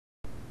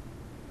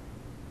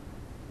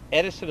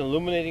Edison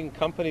Illuminating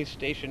Company,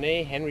 Station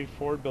A. Henry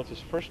Ford built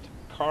his first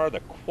car, the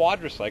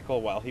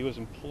quadricycle, while he was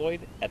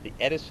employed at the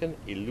Edison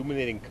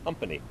Illuminating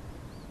Company.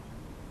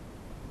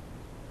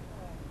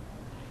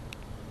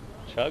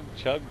 Chug,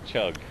 chug,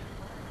 chug.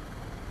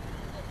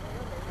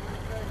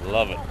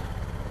 Love it.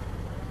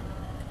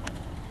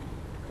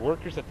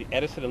 Workers at the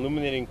Edison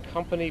Illuminating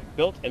Company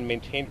built and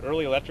maintained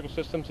early electrical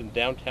systems in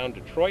downtown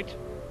Detroit.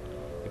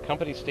 The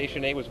company's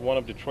Station A was one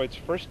of Detroit's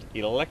first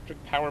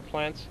electric power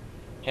plants.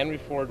 Henry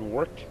Ford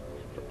worked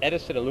for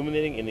Edison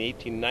Illuminating in the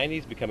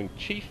 1890s, becoming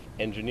chief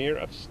engineer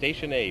of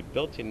Station A,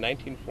 built in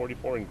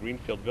 1944 in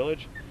Greenfield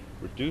Village,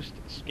 reduced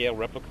scale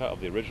replica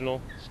of the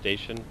original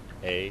Station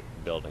A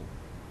building.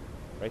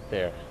 Right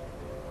there.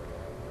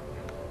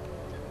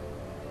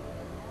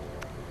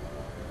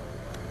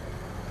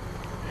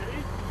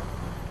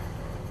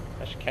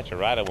 I should catch a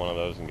ride on one of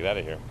those and get out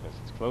of here because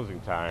it's closing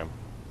time.